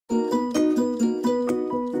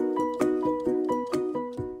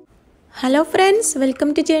Hello friends, welcome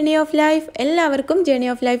to journey of life. എല്ലാവർക്കും journey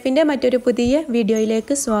of ലൈഫിൻ്റെ മറ്റൊരു പുതിയ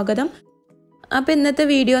വീഡിയോയിലേക്ക് സ്വാഗതം. അപ്പോൾ ഇന്നത്തെ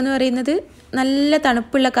വീഡിയോ എന്ന് പറയുന്നത് നല്ല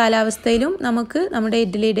തണുപ്പുള്ള കാലാവസ്ഥയിലും നമുക്ക് നമ്മുടെ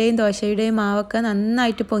ഇഡ്ഡലിയുടെയും ദോശയുടെയും മാവൊക്കെ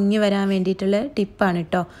നന്നായിട്ട് പൊങ്ങി വരാൻ വേണ്ടിയിട്ടുള്ള ടിപ്പാണ്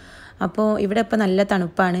കേട്ടോ. അപ്പോൾ ഇവിടെ ഇപ്പോൾ നല്ല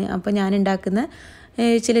തണുപ്പാണ്. അപ്പോൾ ഞാൻ ഉണ്ടാക്കുന്ന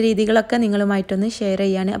ചില രീതികളൊക്കെ നിങ്ങളുമായിട്ടൊന്ന് ഷെയർ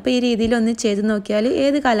ചെയ്യാണ്. അപ്പോൾ ഈ രീതിയിലൊന്ന് ചെയ്ത് നോക്കിയാൽ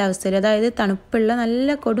ഏത് കാലാവസ്ഥയിലും, അതായത് തണുപ്പുള്ള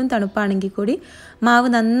നല്ല കൊടും തണുപ്പാണെങ്കിൽ കൂടി മാവ്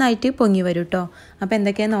നന്നായിട്ട് പൊങ്ങി വരും കേട്ടോ. അപ്പോൾ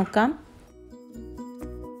എന്തൊക്കെയാണ് നോക്കാം.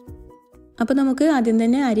 അപ്പോൾ നമുക്ക് ആദ്യം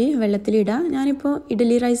തന്നെ അരി വെള്ളത്തിലിടാം. ഞാനിപ്പോൾ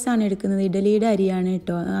ഇഡ്ഡലി റൈസാണ് എടുക്കുന്നത്, ഇഡ്ഡലിയുടെ അരിയാണ്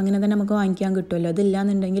കേട്ടോ. അങ്ങനെ തന്നെ നമുക്ക് വാങ്ങിക്കാൻ കിട്ടുമല്ലോ.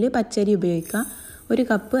 അതില്ലാന്നുണ്ടെങ്കിൽ പച്ചരി ഉപയോഗിക്കാം. ഒരു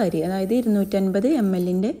കപ്പ് അരി, അതായത് 250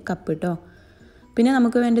 ml കപ്പ് കേട്ടോ. പിന്നെ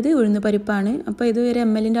നമുക്ക് വേണ്ടത് ഉഴുന്ന് പരിപ്പാണ്. അപ്പോൾ ഇത് ഒരു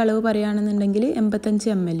ml അളവ് പറയുകയാണെന്നുണ്ടെങ്കിൽ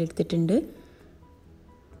 85 ml എടുത്തിട്ടുണ്ട്.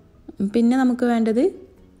 പിന്നെ നമുക്ക് വേണ്ടത്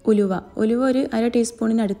ഉലുവ ഒരു അര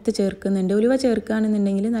ടീസ്പൂണിനടുത്ത് ചേർക്കുന്നുണ്ട്. ഉലുവ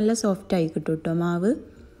ചേർക്കുകയാണെന്നുണ്ടെങ്കിൽ നല്ല സോഫ്റ്റായി കിട്ടും കേട്ടോ മാവ്.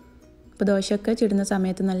 അപ്പോൾ ദോശയൊക്കെ ചുടുന്ന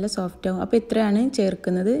സമയത്ത് നല്ല സോഫ്റ്റ് ആവും. അപ്പോൾ ഇത്രയാണ്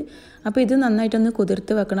ചേർക്കുന്നത്. അപ്പോൾ ഇത് നന്നായിട്ടൊന്ന്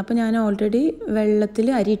കുതിർത്ത് വെക്കണം. അപ്പോൾ ഞാൻ ഓൾറെഡി വെള്ളത്തിൽ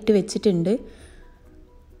അരി ഇട്ട് വെച്ചിട്ടുണ്ട്.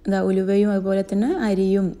 ഉലുവയും അതുപോലെ തന്നെ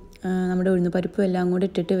അരിയും നമ്മുടെ ഉഴുന്ന് പരിപ്പും എല്ലാം കൂടി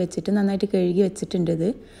ഇട്ടിട്ട് വെച്ചിട്ട് നന്നായിട്ട് കഴുകി വെച്ചിട്ടുണ്ട്.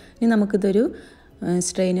 ഇനി നമുക്കിതൊരു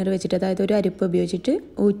സ്ട്രെയിനർ വെച്ചിട്ട്, അതായത് ഒരു അരിപ്പ് ഉപയോഗിച്ചിട്ട്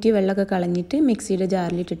ഊറ്റി വെള്ളമൊക്കെ കളഞ്ഞിട്ട് മിക്സിയുടെ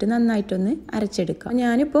ജാറിലിട്ടിട്ട് നന്നായിട്ടൊന്ന് അരച്ചെടുക്കാം.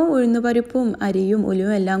 ഞാനിപ്പോൾ ഉഴുന്ന് പരിപ്പും അരിയും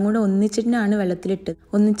ഉലുവും എല്ലാം കൂടെ ഒന്നിച്ച് തന്നെയാണ്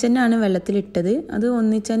വെള്ളത്തിലിട്ടത്. അത്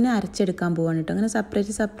ഒന്നിച്ച് തന്നെ അരച്ചെടുക്കാൻ പോവാണ് കേട്ടോ. അങ്ങനെ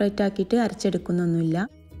സെപ്പറേറ്റ് ആക്കിയിട്ട് അരച്ചെടുക്കുന്നൊന്നുമില്ല.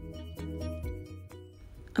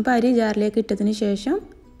 അപ്പോൾ അരി ജാറിലേക്ക് ഇട്ടതിന് ശേഷം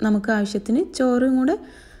നമുക്ക് ആവശ്യത്തിന് ചോറും കൂടെ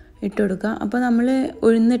ഇട്ട് കൊടുക്കാം. അപ്പോൾ നമ്മൾ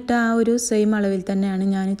ഉഴുന്നിട്ട ആ ഒരു സെയിം അളവിൽ തന്നെയാണ്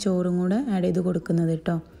ഞാൻ ചോറും കൂടെ ആഡ് ചെയ്ത് കൊടുക്കുന്നത്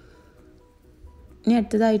കേട്ടോ. ഇനി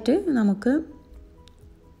അടുത്തതായിട്ട് നമുക്ക്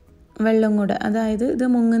വെള്ളം കൂടെ, അതായത് ഇത്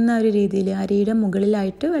മുങ്ങുന്ന ഒരു രീതിയിൽ അരിയുടെ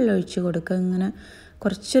മുകളിലായിട്ട് വെള്ളം ഒഴിച്ച് കൊടുക്കുക. ഇങ്ങനെ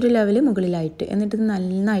കുറച്ചൊരു ലെവൽ മുകളിലായിട്ട്, എന്നിട്ട് ഇത്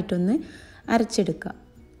നന്നായിട്ടൊന്ന് അരച്ചെടുക്കുക.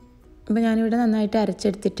 അപ്പോൾ ഞാനിവിടെ നന്നായിട്ട്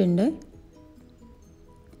അരച്ചെടുത്തിട്ടുണ്ട്.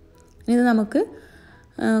 ഇനി ഇത് നമുക്ക്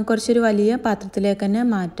കുറച്ചൊരു വലിയ പാത്രത്തിലേക്ക് തന്നെ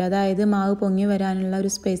മാറ്റാം. അതായത് മാവ് പൊങ്ങി വരാനുള്ള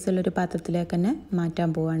ഒരു സ്പേസുള്ളൊരു പാത്രത്തിലേക്ക് തന്നെ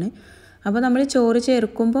മാറ്റാൻ പോവാണ്. അപ്പോൾ നമ്മൾ ചോറ്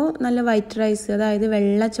ചേർക്കുമ്പോൾ നല്ല വൈറ്റ് റൈസ്, അതായത്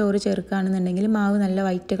വെള്ള ചോറ് ചേർക്കുകയാണെന്നുണ്ടെങ്കിൽ മാവ് നല്ല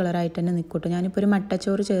വൈറ്റ് കളറായിട്ട് തന്നെ നിൽക്കട്ടെ. ഞാനിപ്പോൾ ഒരു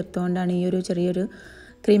മട്ടച്ചോറ് ചേർത്തുകൊണ്ടാണ് ഈ ഒരു ചെറിയൊരു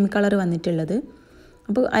ക്രീം കളർ വന്നിട്ടുള്ളത്.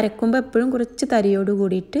 അപ്പോൾ അരക്കുമ്പോൾ എപ്പോഴും കുറച്ച് തരിയോട്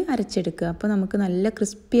കൂടിയിട്ട് അരച്ചെടുക്കുക. അപ്പോൾ നമുക്ക് നല്ല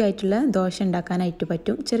ക്രിസ്പി ആയിട്ടുള്ള ദോശ ഉണ്ടാക്കാനായിട്ട്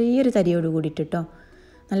പറ്റും. ചെറിയൊരു തരിയോട് കൂടിയിട്ട് കേട്ടോ,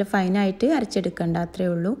 നല്ല ഫൈനായിട്ട് അരച്ചെടുക്കണ്ട,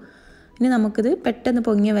 അത്രയേ ഉള്ളൂ. ഇനി നമുക്കിത് പെട്ടെന്ന്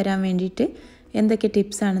പൊങ്ങി വരാൻ വേണ്ടിയിട്ട് എന്തൊക്കെ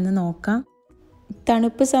ടിപ്സാണെന്ന് നോക്കാം.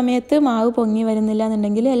 തണുപ്പ് സമയത്ത് മാവ് പൊങ്ങി വരുന്നില്ല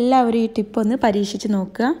എന്നുണ്ടെങ്കിൽ എല്ലാവരും ഈ ടിപ്പ് ഒന്ന് പരീക്ഷിച്ച്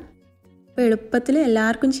നോക്കുക. അപ്പോൾ എളുപ്പത്തിൽ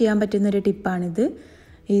എല്ലാവർക്കും ചെയ്യാൻ പറ്റുന്നൊരു ടിപ്പാണിത്.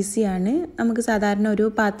 ഈസിയാണ്. നമുക്ക് സാധാരണ ഒരു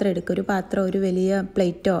പാത്രം എടുക്കുക, ഒരു വലിയ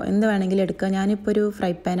പ്ലേറ്റോ എന്ത് വേണമെങ്കിലും എടുക്കുക. ഞാനിപ്പോൾ ഒരു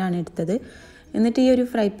ഫ്രൈ പാനാണ് എടുത്തത്. എന്നിട്ട് ഈ ഒരു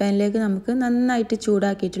ഫ്രൈ പാനിലേക്ക് നമുക്ക് നന്നായിട്ട്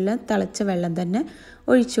ചൂടാക്കിയിട്ടുള്ള തിളച്ച വെള്ളം തന്നെ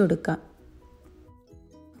ഒഴിച്ചു കൊടുക്കാം.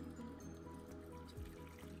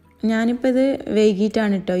 ഞാനിപ്പോൾ ഇത്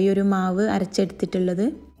വൈകിട്ടാണ് കേട്ടോ ഈ ഒരു മാവ് അരച്ചെടുത്തിട്ടുള്ളത്.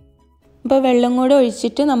 അപ്പോൾ വെള്ളം കൂടെ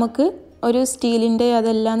ഒഴിച്ചിട്ട് നമുക്ക് ഒരു സ്റ്റീലിൻ്റെ,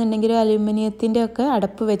 അതല്ലാന്നുണ്ടെങ്കിൽ അലുമിനിയത്തിൻ്റെ ഒക്കെ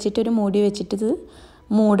അടപ്പ് വെച്ചിട്ട് ഒരു മൂടി വെച്ചിട്ട് ഇത്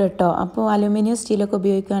മൂടട്ടോ. അപ്പോൾ അലുമിനിയം സ്റ്റീലൊക്കെ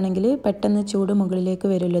ഉപയോഗിക്കുകയാണെങ്കിൽ പെട്ടെന്ന് ചൂട് മുകളിലേക്ക്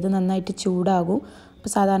വരുമല്ലോ, ഇത് നന്നായിട്ട് ചൂടാകും.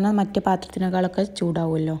 അപ്പോൾ സാധാരണ മറ്റു പാത്രത്തിനേക്കാളൊക്കെ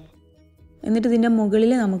ചൂടാവുമല്ലോ. എന്നിട്ട് ഇതിൻ്റെ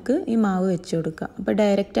മുകളിൽ നമുക്ക് ഈ മാവ് വെച്ച് കൊടുക്കാം. അപ്പോൾ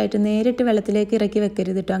ഡയറക്റ്റായിട്ട് നേരിട്ട് വെള്ളത്തിലേക്ക് ഇറക്കി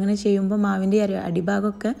വെക്കരുത് കേട്ടോ. അങ്ങനെ ചെയ്യുമ്പോൾ മാവിൻ്റെ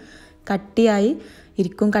അടിഭാഗമൊക്കെ കട്ടിയായി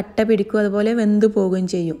ഇരിക്കും, കട്ട പിടിക്കും, അതുപോലെ വെന്ത് പോവുകയും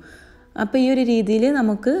ചെയ്യും. അപ്പോൾ ഈ ഒരു രീതിയിൽ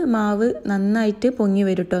നമുക്ക് മാവ് നന്നായിട്ട് പൊങ്ങി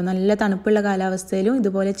വരും കേട്ടോ. നല്ല തണുപ്പുള്ള കാലാവസ്ഥയിലും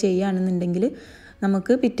ഇതുപോലെ ചെയ്യുകയാണെന്നുണ്ടെങ്കിൽ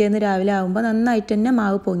നമുക്ക് പിറ്റേന്ന് രാവിലെ ആകുമ്പോൾ നന്നായിട്ട് തന്നെ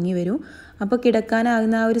മാവ് പൊങ്ങി വരും. അപ്പോൾ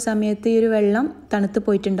കിടക്കാനാകുന്ന ആ ഒരു സമയത്ത് ഈ ഒരു വെള്ളം തണുത്ത്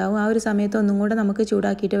പോയിട്ടുണ്ടാവും. ആ ഒരു സമയത്ത് ഒന്നും കൂടെ നമുക്ക്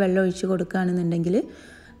ചൂടാക്കിയിട്ട് വെള്ളം ഒഴിച്ച് കൊടുക്കുകയാണെന്നുണ്ടെങ്കിൽ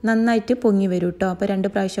നന്നായിട്ട് പൊങ്ങി വരും കേട്ടോ. അപ്പോൾ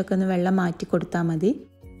 2 പ്രാവശ്യമൊക്കെ ഒന്ന് വെള്ളം മാറ്റി കൊടുത്താൽ മതി.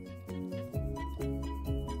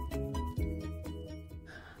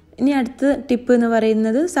 ഇനി അടുത്ത ടിപ്പ് എന്ന്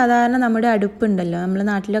പറയുന്നത്, സാധാരണ നമ്മുടെ അടുപ്പുണ്ടല്ലോ, നമ്മുടെ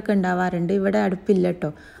നാട്ടിലൊക്കെ ഉണ്ടാവാറുണ്ട്. ഇവിടെ അടുപ്പില്ല കേട്ടോ,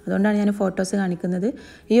 അതുകൊണ്ടാണ് ഞാൻ ഫോട്ടോസ് കാണിക്കുന്നത്.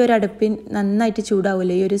 ഈ ഒരു അടുപ്പിൻ നന്നായിട്ട്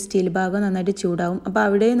ചൂടാവില്ല, ഈ ഒരു സ്റ്റീൽ ഭാഗം നന്നായിട്ട് ചൂടാവും. അപ്പോൾ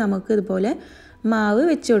അവിടെ നമുക്ക് ഇതുപോലെ മാവ്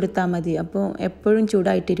വെച്ച് കൊടുത്താൽ മതി. അപ്പോൾ എപ്പോഴും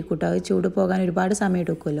ചൂടായിട്ടിരിക്കും കേട്ടോ. അത് ചൂട് പോകാൻ ഒരുപാട് സമയം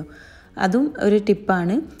എടുക്കുമല്ലോ. അതും ഒരു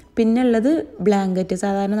ടിപ്പാണ്. പിന്നെ ഉള്ളത് ബ്ലാങ്കറ്റ്,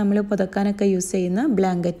 സാധാരണ നമ്മൾ പുതക്കാനൊക്കെ യൂസ് ചെയ്യുന്ന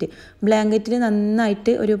ബ്ലാങ്കറ്റിൽ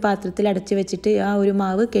നന്നായിട്ട് ഒരു പാത്രത്തിൽ അടച്ച് വെച്ചിട്ട് ആ ഒരു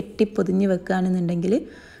മാവ് കെട്ടി പൊതിഞ്ഞ് വെക്കുകയാണെന്നുണ്ടെങ്കിൽ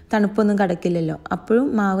തണുപ്പൊന്നും കടക്കില്ലല്ലോ. അപ്പോഴും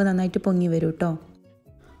മാവ് നന്നായിട്ട് പൊങ്ങി വരും കേട്ടോ.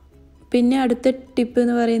 പിന്നെ അടുത്ത ടിപ്പ്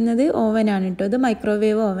എന്ന് പറയുന്നത് ഓവനാണ് കേട്ടോ. ഇത്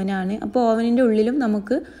മൈക്രോവേവ് ഓവനാണ്. അപ്പോൾ ഓവനിൻ്റെ ഉള്ളിലും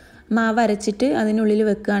നമുക്ക് മാവ് അരച്ചിട്ട് അതിനുള്ളിൽ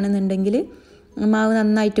വെക്കുകയാണെന്നുണ്ടെങ്കിൽ മാവ്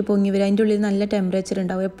നന്നായിട്ട് പൊങ്ങി വരും. അതിൻ്റെ ഉള്ളിൽ നല്ല ടെമ്പറേച്ചർ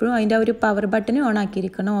ഉണ്ടാവും. എപ്പോഴും അതിൻ്റെ ഒരു പവർ ബട്ടൺ ഓൺ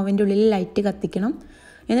ആക്കിയിരിക്കണം. ഓവൻ്റെ ഉള്ളിൽ ലൈറ്റ് കത്തിക്കണം.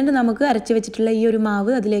 എന്നിട്ട് നമുക്ക് അരച്ച് വെച്ചിട്ടുള്ള ഈ ഒരു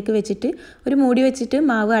മാവ് അതിലേക്ക് വെച്ചിട്ട് ഒരു മൂടി വെച്ചിട്ട്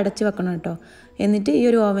മാവ് അടച്ച് വെക്കണം കേട്ടോ. എന്നിട്ട് ഈ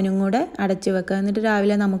ഒരു ഓവനും കൂടെ അടച്ച് വെക്കുക. എന്നിട്ട്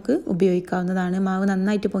രാവിലെ നമുക്ക് ഉപയോഗിക്കാവുന്നതാണ്. മാവ്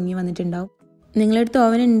നന്നായിട്ട് പൊങ്ങി വന്നിട്ടുണ്ടാവും. നിങ്ങളടുത്ത്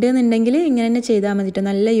ഓവൻ ഉണ്ട് എന്നുണ്ടെങ്കിൽ ഇങ്ങനെ തന്നെ ചെയ്താൽ മതി കേട്ടോ.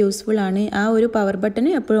 നല്ല യൂസ്ഫുൾ ആണ്. ആ ഒരു പവർ ബട്ടൺ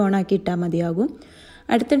എപ്പോഴും ഓൺ ആക്കി ഇട്ടാൽ മതിയാകും.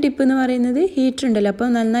 അടുത്ത ടിപ്പ് എന്ന് പറയുന്നത് ഹീറ്റർ ഉണ്ടല്ലോ. അപ്പോൾ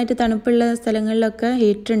നന്നായിട്ട് തണുപ്പുള്ള സ്ഥലങ്ങളിലൊക്കെ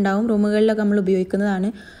ഹീറ്റർ ഉണ്ടാവും. റൂമുകളിലൊക്കെ നമ്മൾ ഉപയോഗിക്കുന്നതാണ്.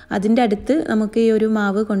 അതിൻ്റെ അടുത്ത് നമുക്ക് ഈ ഒരു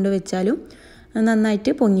മാവ് കൊണ്ടുവച്ചാലും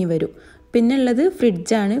നന്നായിട്ട് പൊങ്ങി വരും. പിന്നെ ഉള്ളത്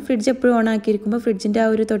ഫ്രിഡ്ജാണ്. ഫ്രിഡ്ജ് എപ്പോഴും ഓൺ ആക്കിയിരിക്കുമ്പോൾ ഫ്രിഡ്ജിൻ്റെ ആ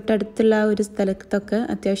ഒരു തൊട്ടടുത്തുള്ള ആ ഒരു സ്ഥലത്തൊക്കെ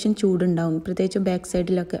അത്യാവശ്യം ചൂടുണ്ടാവും, പ്രത്യേകിച്ചും ബാക്ക്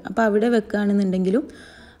സൈഡിലൊക്കെ. അപ്പോൾ അവിടെ വെക്കുകയാണെന്നുണ്ടെങ്കിലും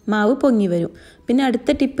മാവ് പൊങ്ങി വരും. പിന്നെ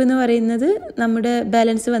അടുത്ത ടിപ്പ് എന്ന് പറയുന്നത് നമ്മുടെ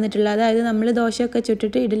ബാലൻസ് വന്നിട്ടുള്ള, അതായത് നമ്മൾ ദോശയൊക്കെ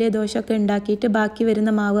ചുട്ടിട്ട് ഇഡ്ഡലി ദോശയൊക്കെ ഉണ്ടാക്കിയിട്ട് ബാക്കി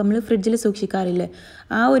വരുന്ന മാവ് നമ്മൾ ഫ്രിഡ്ജിൽ സൂക്ഷിക്കാറില്ലേ,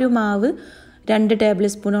 ആ ഒരു മാവ് 2 ടേബിൾ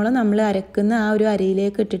സ്പൂണോളം നമ്മൾ അരക്കുന്ന ആ ഒരു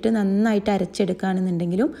അരിയിലേക്ക് ഇട്ടിട്ട് നന്നായിട്ട്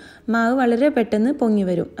അരച്ചെടുക്കുകയാണെന്നുണ്ടെങ്കിലും മാവ് വളരെ പെട്ടെന്ന് പൊങ്ങി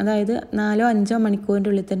വരും. അതായത് 4-5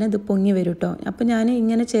 മണിക്കൂറിൻ്റെ ഉള്ളിൽ തന്നെ ഇത് പൊങ്ങി വരും കേട്ടോ. അപ്പോൾ ഞാൻ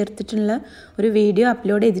ഇങ്ങനെ ചേർത്തിട്ടുള്ള ഒരു വീഡിയോ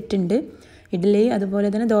അപ്ലോഡ് ചെയ്തിട്ടുണ്ട്. ഇഡ്ഡലി അതുപോലെ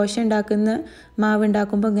തന്നെ ദോശ ഉണ്ടാക്കുന്ന മാവ്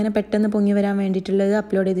ഉണ്ടാക്കുമ്പോൾ ഇങ്ങനെ പെട്ടെന്ന് പൊങ്ങി വരാൻ വേണ്ടിയിട്ടുള്ളത്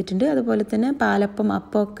അപ്ലോഡ് ചെയ്തിട്ടുണ്ട്. അതുപോലെ തന്നെ പാലപ്പം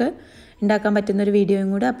അപ്പമൊക്കെ ഉണ്ടാക്കാൻ പറ്റുന്ന ഒരു വീഡിയോയും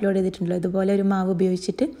കൂടെ അപ്ലോഡ് ചെയ്തിട്ടുണ്ടല്ലോ, ഇതുപോലെ ഒരു മാവ്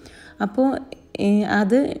ഉപയോഗിച്ചിട്ട്. അപ്പോൾ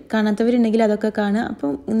അത് കാണാത്തവരുണ്ടെങ്കിൽ അതൊക്കെ കാണുക.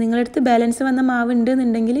 അപ്പോൾ നിങ്ങളടുത്ത് ബാലൻസ് വന്ന മാവ്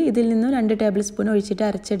ഉണ്ടെന്നുണ്ടെങ്കിൽ ഇതിൽ നിന്നും 2 ടേബിൾ സ്പൂൺ ഒഴിച്ചിട്ട്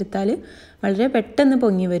അരച്ചെടുത്താൽ വളരെ പെട്ടെന്ന്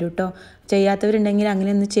പൊങ്ങി വരും കേട്ടോ. ചെയ്യാത്തവരുണ്ടെങ്കിൽ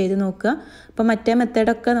അങ്ങനെ ഒന്ന് ചെയ്ത് നോക്കുക. അപ്പോൾ മറ്റേ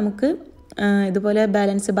മെത്തേഡൊക്കെ നമുക്ക് ഇതുപോലെ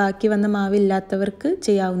ബാലൻസ് ബാക്കി വന്ന മാവില്ലാത്തവർക്ക്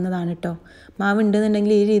ചെയ്യാവുന്നതാണ് കേട്ടോ. മാവ്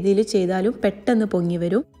ഉണ്ടെന്നുണ്ടെങ്കിൽ ഈ രീതിയിൽ ചെയ്താലും പെട്ടെന്ന് പൊങ്ങി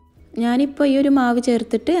വരും. ഞാനിപ്പോൾ ഈ ഒരു മാവ്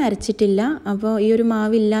ചേർത്തിട്ട് അരച്ചിട്ടില്ല. അപ്പോൾ ഈ ഒരു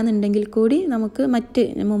മാവില്ല എന്നുണ്ടെങ്കിൽ കൂടി നമുക്ക് മറ്റ്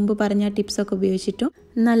മുമ്പ് പറഞ്ഞ ടിപ്സൊക്കെ ഉപയോഗിച്ചിട്ടും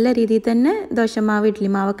നല്ല രീതിയിൽ തന്നെ ദോശമാവ്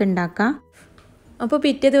ഇഡ്ഡലി മാവൊക്കെ ഉണ്ടാക്കാം. അപ്പോൾ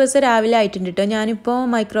പിറ്റേ ദിവസം രാവിലെ ആയിട്ടുണ്ട് കേട്ടോ. ഞാനിപ്പോൾ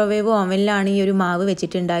മൈക്രോവേവ് ഓവനിലാണ് ഈ ഒരു മാവ്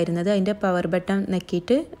വെച്ചിട്ടുണ്ടായിരുന്നത്. അതിൻ്റെ പവർ ബട്ടൺ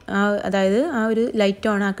നെക്കിയിട്ട് അതായത് ആ ഒരു ലൈറ്റ്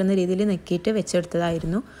ഓൺ ആക്കുന്ന രീതിയിൽ നെക്കിയിട്ട്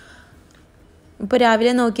വെച്ചെടുത്തതായിരുന്നു. ഇപ്പോൾ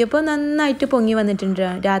രാവിലെ നോക്കിയപ്പോൾ നന്നായിട്ട് പൊങ്ങി വന്നിട്ടുണ്ട്.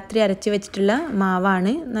 രാത്രി അരച്ച് വെച്ചിട്ടുള്ള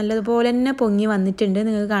മാവാണ്. നല്ലതുപോലെ തന്നെ പൊങ്ങി വന്നിട്ടുണ്ട്,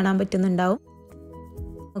 നിങ്ങൾക്ക് കാണാൻ പറ്റുന്നുണ്ടാവും.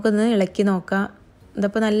 നമുക്കൊന്ന് ഇളക്കി നോക്കാം.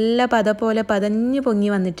 ഇതിപ്പോൾ നല്ല പോലെ പതഞ്ഞ് പൊങ്ങി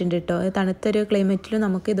വന്നിട്ടുണ്ട് കേട്ടോ. തണുത്തൊരു ക്ലൈമറ്റിൽ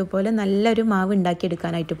നമുക്ക് ഇതുപോലെ നല്ലൊരു മാവ്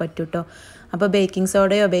ഉണ്ടാക്കിയെടുക്കാനായിട്ട് പറ്റും കേട്ടോ. അപ്പോൾ ബേക്കിംഗ്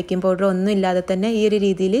സോഡയോ ബേക്കിംഗ് പൗഡറോ ഒന്നും ഇല്ലാതെ തന്നെ ഈ ഒരു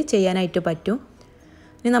രീതിയിൽ ചെയ്യാനായിട്ട് പറ്റും.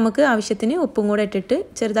 ഇനി നമുക്ക് ആവശ്യത്തിന് ഉപ്പും കൂടെ ഇട്ടിട്ട്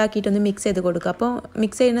ചെറുതാക്കിയിട്ടൊന്ന് മിക്സ് ചെയ്ത് കൊടുക്കുക. അപ്പോൾ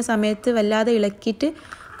മിക്സ് ചെയ്യുന്ന സമയത്ത് വല്ലാതെ ഇളക്കിയിട്ട്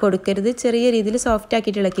കൊടുക്കരുത്. ചെറിയ രീതിയിൽ സോഫ്റ്റ്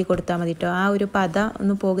ആക്കിയിട്ട് ഇളക്കി കൊടുത്താൽ മതി കേട്ടോ. ആ ഒരു പത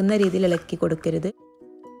ഒന്ന് പോകുന്ന രീതിയിൽ ഇളക്കി കൊടുക്കരുത്.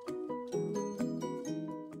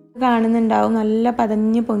 കാണുന്നുണ്ടാവും നല്ല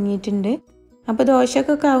പതഞ്ഞ് പൊങ്ങിയിട്ടുണ്ട്. അപ്പോൾ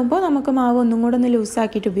ദോശക്കൊക്കെ ആകുമ്പോൾ നമുക്ക് മാവ് ഒന്നും കൂടെ ഒന്ന്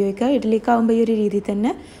ലൂസാക്കിയിട്ട് ഉപയോഗിക്കാം. ഇഡ്ഡലിക്കാവുമ്പോൾ ഈ ഒരു രീതിയിൽ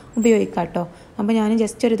തന്നെ ഉപയോഗിക്കാം കേട്ടോ. അപ്പോൾ ഞാൻ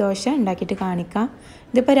ജസ്റ്റ് ഒരു ദോശ ഉണ്ടാക്കിയിട്ട് കാണിക്കാം.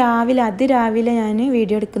 ഇതിപ്പോൾ അതിരാവിലെ ഞാൻ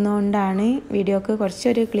വീഡിയോ എടുക്കുന്നതുകൊണ്ടാണ് വീഡിയോക്ക്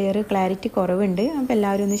കുറച്ചൊരു ക്ലാരിറ്റി കുറവുണ്ട്. അപ്പോൾ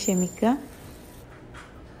എല്ലാവരും ഒന്ന് ക്ഷമിക്കുക.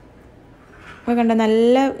 അപ്പോൾ കണ്ടോ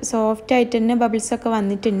നല്ല സോഫ്റ്റ് ആയിട്ട് തന്നെ ബബിൾസൊക്കെ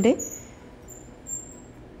വന്നിട്ടുണ്ട്.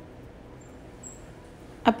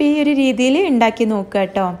 അപ്പോൾ ഈ ഒരു രീതിയിൽ ഉണ്ടാക്കി നോക്കുക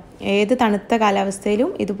കേട്ടോ. ഏത് തണുത്ത കാലാവസ്ഥയിലും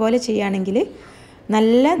ഇതുപോലെ ചെയ്യുകയാണെങ്കിൽ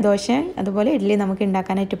നല്ല ദോശ അതുപോലെ ഇഡ്ഡലി നമുക്ക്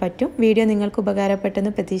ഉണ്ടാക്കാനായിട്ട് പറ്റും. വീഡിയോ നിങ്ങൾക്ക്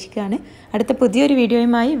ഉപകാരപ്പെട്ടെന്ന് പ്രതീക്ഷിക്കുകയാണ്. അടുത്ത പുതിയൊരു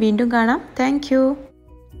വീഡിയോയുമായി വീണ്ടും കാണാം. താങ്ക്